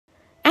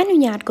អនុ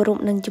ញ្ញាតគោរព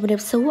នឹងជំរា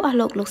បសួរអស់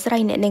លោកលោកស្រី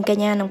អ្នកនាងក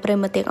ញ្ញានិងប្រិយ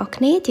មិត្តទាំងអស់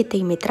គ្នាជាទី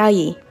មេត្រី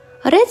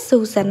រ៉េតស៊ូ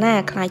សាណា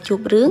ខ្លាចជួប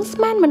រឿងស្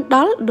មានមិនដ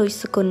ល់ដោយ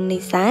សកុននី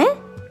សា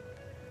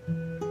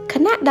ខ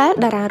ណៈដែល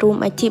តារារួម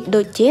អាជីព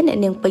ដូចជាអ្នក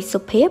នាងពេជ្រសុ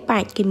ភាបា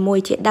ច់គីមួយ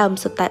ជាដើម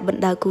សុទ្ធតែប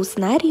ណ្ដាគូស្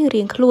នេហ៍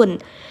រៀងខ្លួន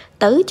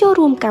ទៅចូល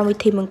រួមកម្មវិ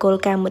ធីមង្គល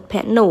ការមិត្តភ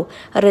ក្តិនោះ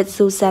រ៉េត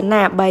ស៊ូសា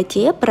ណាបែរ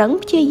ជាប្រឹង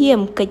ព្យាយាម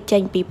កិច្ចចេ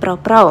ញពីប្រុ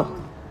ស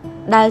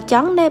ដែលច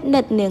ង់ណែប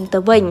ណិតនាងទៅ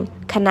វិញ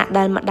ខណៈ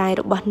ដែលម្ដាយ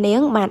របស់នា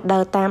ងបានដើ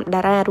រតាម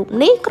តារារូប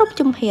នេះគ្រប់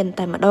ជំហាន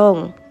តែម្ដង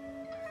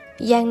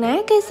យ៉ាងណា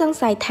គេសង្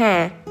ស័យថា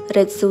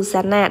រ៉េតស៊ូ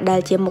សាណាដែ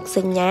លជាមុខស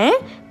ញ្ញា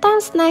តាម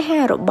ស្នេហា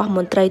របស់ម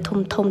ន្ត្រី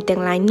ធំទាំ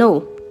ងឡាយនោះ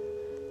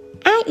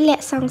អាចលា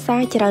ក់សង្សា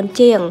រច្រើន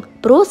ជាង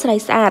ព្រោះស្រី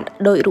ស្អាត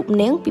ដោយរូប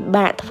នាងពិ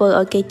បាកធ្វើ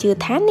ឲ្យគេជឿ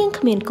ថានាង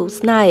គ្មានគូ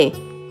ស្នេ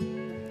ហ៍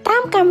តា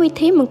មកម្មវិ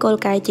ធីមង្គល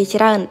កាយជា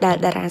ច្រើនដែល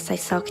តារាសា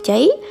ច់សខ្ចី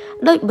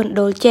ដោយបណ្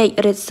ដូលជែក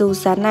រ៉េតស៊ូ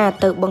សាណា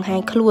ទៅបង្ហា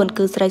ញខ្លួន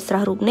គឺស្រីស្រ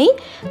ស់រូបនេះ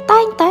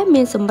តែងតែ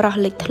មានសម្រស់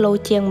លេចធ្លោ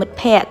ជាងមិត្ត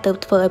ភក្តិទៅ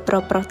ធ្វើឲ្យ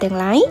ប្រុសទាំង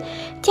ឡាយ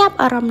ចាប់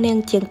អារម្មណ៍នាង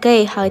ជាងគេ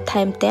ហើយ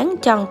ថែមទាំង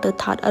ចង់ទៅ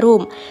ថតរូ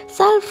ប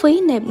selfie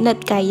ណែបណិត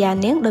កាយា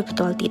នាងដោយផ្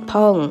ទាល់ទៀតផ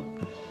ង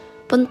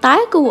ប៉ុន្តែ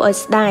គួរឲ្យ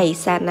ស្ដាយ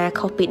សាណា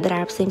ខុសពីតា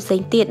រាផ្សេង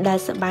ទៀតដែល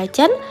សប្បាយ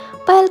ចិត្ត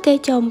ពេលគេ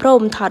ចោមរោ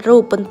មថតរូ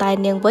បប៉ុន្តែ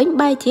នាងវិញ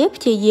បែរជា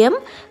ព្យាយាម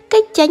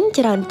កិច្ចចេញ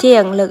ច្រើនជា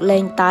ងលើកលែ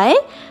ងតែ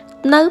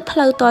នៅផ្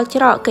លូវតល់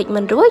ច្រកកិច្ច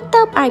មិនរួច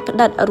ទៅអាចផ្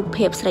ដិតរូប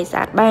ភាពស្រីស្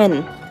អាតបាន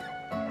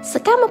ស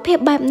កម្មភាព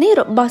បែបនេះ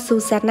របស់ស៊ូ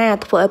សាណា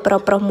ធ្វើឲ្យប្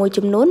រុសមួយ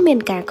ចំនួនមាន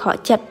ការខក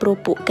ចិត្តព្រោះ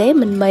ពួកគេ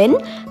មិនមែន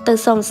ទៅ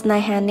សុំស្នេ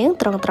ហានាង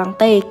ត្រង់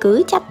ទេគឺ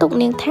ចាត់ទុក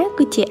នាងថា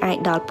គឺជាអាយ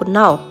ដលប៉ុណ្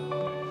ណោះ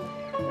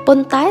ប៉ុ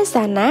ន្តែ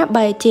សាណា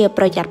បែរជា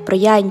ប្រយ័ត្នប្រ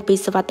យែងពី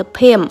សុវត្ថិ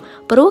ភាព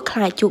ព្រោះខ្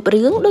លាចជួប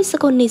រឿងដោយស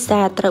កុននី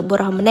សាត្រូវបុ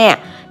រសម្នាក់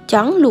ច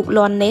ង់លូក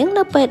លាន់នាង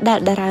នៅពេលដែល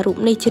តារារូប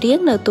នេះច្រៀង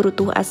នៅទូរ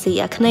ទស្សន៍អាស៊ី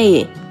អាគ្នេ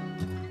យ៍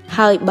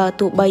ហើយបើ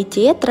ទោះបី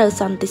ជាត្រូវ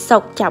សន្តិសុ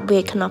ខចាប់វា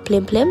យខ្នោះភ្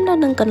លាមនៅ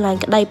នឹងកន្លែង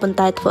ក្តីប៉ុន្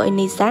តែធ្វើឲ្យ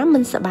នីសាមិ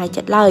នសប្បាយ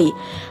ចិត្តឡើយ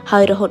ហើ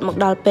យរហូតមក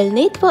ដល់ពេល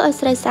នេះធ្វើឲ្យ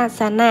ស្រីស្អាត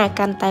សាណា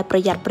កាន់តែប្រ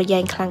យ័ត្នប្រយែ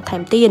ងខ្លាំងថែ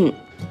មទៀត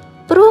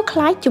ព្រោះខ្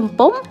លាចជំ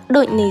ពុំ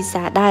ដូចនី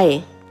សាដែរ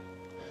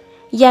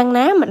យ៉ាង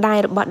ណាម្ដាយ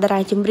របស់តារា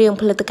ចម្រៀង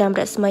ផលិតកម្ម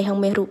រស្មីហង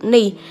មាសរូប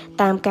នេះ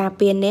តាមការ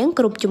ពៀននាង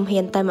គ្រប់ជំហា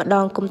នតែម្ដ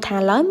ងគុំថា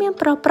ឡើយមាន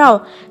ប្រុស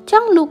ច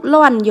ង់លូក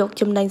លាន់យក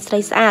ចំណេញស្រី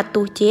ស្អាត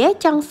ទោះជា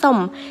ចង់សុំ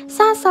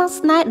សារសង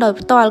ស្នេហ៍ដោយ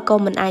ផ្ទាល់ក៏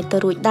មិនអាចទៅ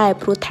រួចដែរ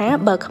ព្រោះថា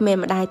បើគ្មាន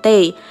ម្ដាយទេ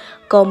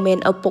ក៏មាន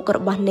ឪពុករ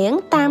បស់នាង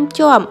តាម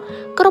ជាប់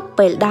គ្រប់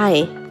ពេលដែរ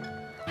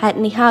ហេតុ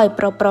នេះហើយ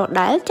ប្រុស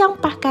ដែលចង់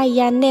ប៉ះកា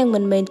យានាងមិ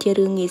នមែនជា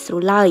រឿងងាយស្រួ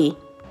លឡើយ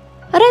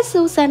រ៉េត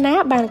ស៊ូសាណា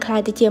បានក្លា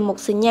យទៅជាមុខ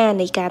សញ្ញា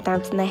នៃការតាម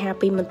ស្នេហា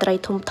ពីមន្ត្រី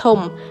ធំ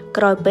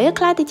ក្រោយពេល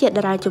ក្លាយទៅជា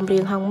តារាចម្រៀ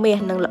ងហងមាស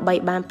និងល្បី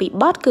បានពី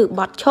បទគឺ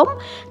បទឈប់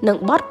និង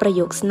បទប្រ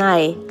យោគស្នេ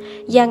ហ៍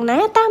យ៉ាងណា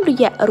តាមរ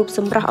យៈរូបស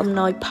ម្រស់អំ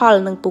ណោយផល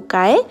និងពូ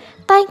កែ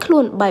តែងខ្លួ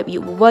នបែបយុ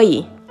វវ័យ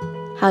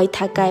ហើយ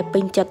ថាកែពេ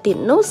ញចិត្តទៀត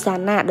នោះសា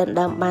ណាដណ្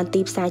ដើមបាន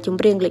ទីផ្សារច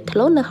ម្រៀងលេចធ្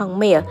លោនៅហង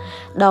មាស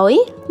ដោយ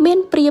មាន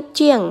ប្រៀប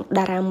ជាង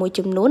តារាមួយ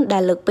ចំនួនដែ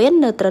លលើកពេល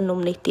នៅត្រនំ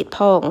នេះទៀត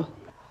ផង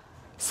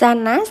សា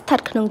ណាស្ថិត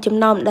ក្នុងចំ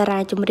ណោមតារា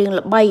ចម្រៀង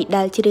ល្បី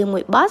ដែលច្រៀងមួ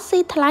យបទស៊ី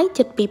ថ្លៃ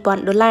ជិត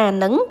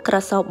$2,000និងក្រ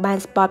សោបបាន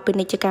ស្ពតពា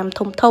ណិជ្ជកម្ម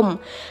ធំ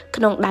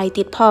ក្នុងដៃ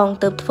ទៀតផង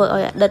ទើបធ្វើ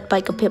ឲ្យអតីតបេ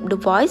ក្ខភាព The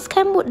Voice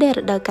ខេមមុដេរ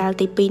ដូវកាល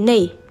ទី2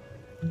នេះ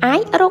អា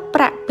ចរក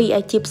ប្រាក់ពី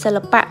អាជីពសិ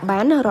ល្បៈបា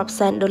នរាប់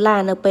សែន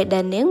$នៅពេល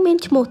ដែលនាងមាន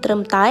ឈ្មោះត្រឹ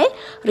មតែ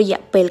រ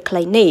យៈពេលខ្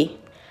លីនេះ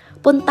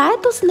ប៉ុន្តែ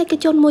ទស្សនិក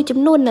ជនមួយចំ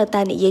នួននៅ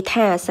តែនិយាយ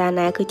ថាសា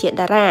ណាគឺជា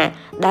តារា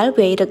ដែល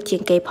វាយរឹកជា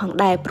ងគេផង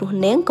ដែរព្រោះ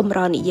នាងកម្រ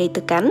និយាយ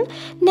ទៅកាន់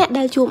អ្នក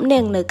ដែលជួបនា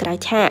ងនៅក្រៅ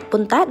ឆាកប៉ុ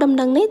ន្តែដំ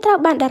ណឹងនេះត្រូវ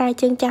បានតារា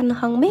ជើងចាស់នៅ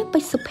ហងមាសពេ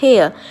ជ្រសុភា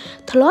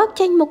ធ្លាប់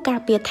ចេញមុខការ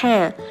ពារថា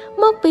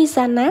មកពី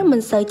សាណាមិ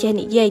នសូវចេះ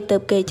និយាយទៅ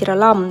គេច្រ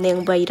ឡំនាង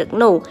វាយរឹក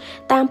នោះ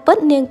តាមពិត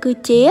នាងគឺ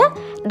ជា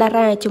តា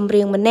រាចម្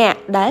រៀងម្នាក់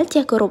ដែល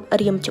ចេះគោរព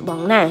រៀមច្ប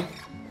ងណាស់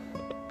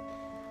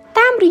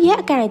តាមរយៈ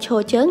ការឈ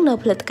រជើងនៅ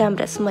ផលិតកម្ម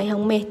រស្មីហ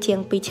ងមាសជាង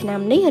2ឆ្នាំ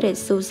នេះរ៉េត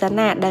ស៊ូសា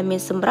ណាដែលមា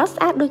នសម្រស់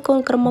ស្អាតដោយកូន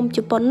ក្រមុំជ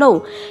ប៉ុននោះ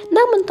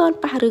នៅមិនទាន់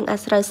ប៉ះរឿងអា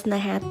ស្រូវស្នេ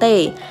ហាទេ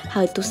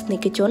ហើយទស្សនិ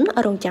កជន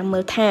រងចាំមើ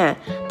លថា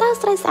តើ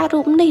ស្រីស្អាត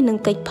រូបនេះនឹង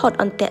គេចផុត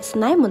អន្ទាក់ស្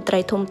នេហ៍មន្ត្រី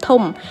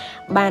ធំ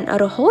បាន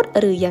រហូត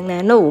ឬយ៉ាងណា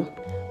នោះ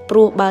ព្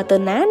រោះបើទៅ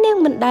ណានាង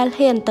មិនដែល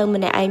ហ៊ានទៅ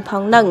ម្នាក់ឯងផ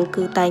ងនឹង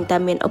គឺតែងតែ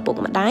មានឪពុក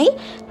ម្ដាយ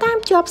តាម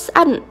ជាប់ស្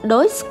អិន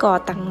ដោយស្គរ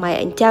តាំងម៉ែ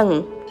អញ្ចឹង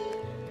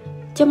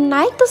ចំ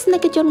ណែកទស្សនិ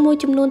កជនមួយ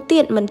ចំនួនទៀ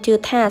តមិនជឿ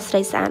ថាស្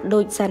រីស្អាតដូ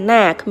ចសា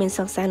ណាគ្មានស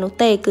ង្សារនោះ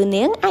ទេគឺ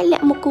នាងអាចលា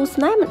ក់មុខគូស្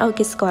នេហ៍មិនឲ្យ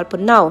គេស្គាល់ប៉ុ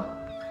ណ្ណោះ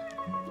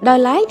ដោយ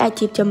ឡែកអា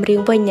ជីពចម្រៀង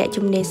វិញអ្នក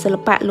ជំនាញសិ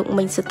ល្បៈលោក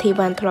មីងសុធី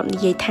វ៉ាន់ធ្លាប់និ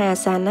យាយថា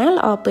សាណា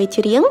ល្អពេល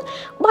ច្រៀង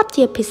បទ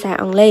ជាភាសា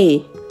អង់គ្លេស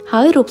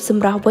ហើយរូបស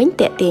ម្រស់វិញ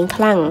ទាក់ទាញ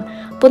ខ្លាំង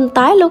ប៉ុន្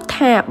តែលោក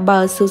ថាបើ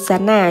ស៊ូសា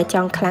ណាច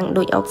ង់ខ្លាំង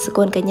ដូចអុកស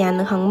កុនកញ្ញា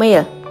នៅហងមាស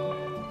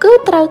គឺ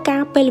ត្រូវកា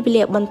រពេលវេ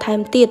លាបន្ថែម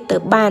ទៀតទៅ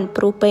បាន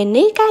ព្រោះពេល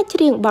នេះការច្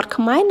រៀងបទ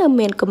ខ្មែរនៅ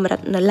មានកម្រិត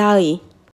នៅឡើយ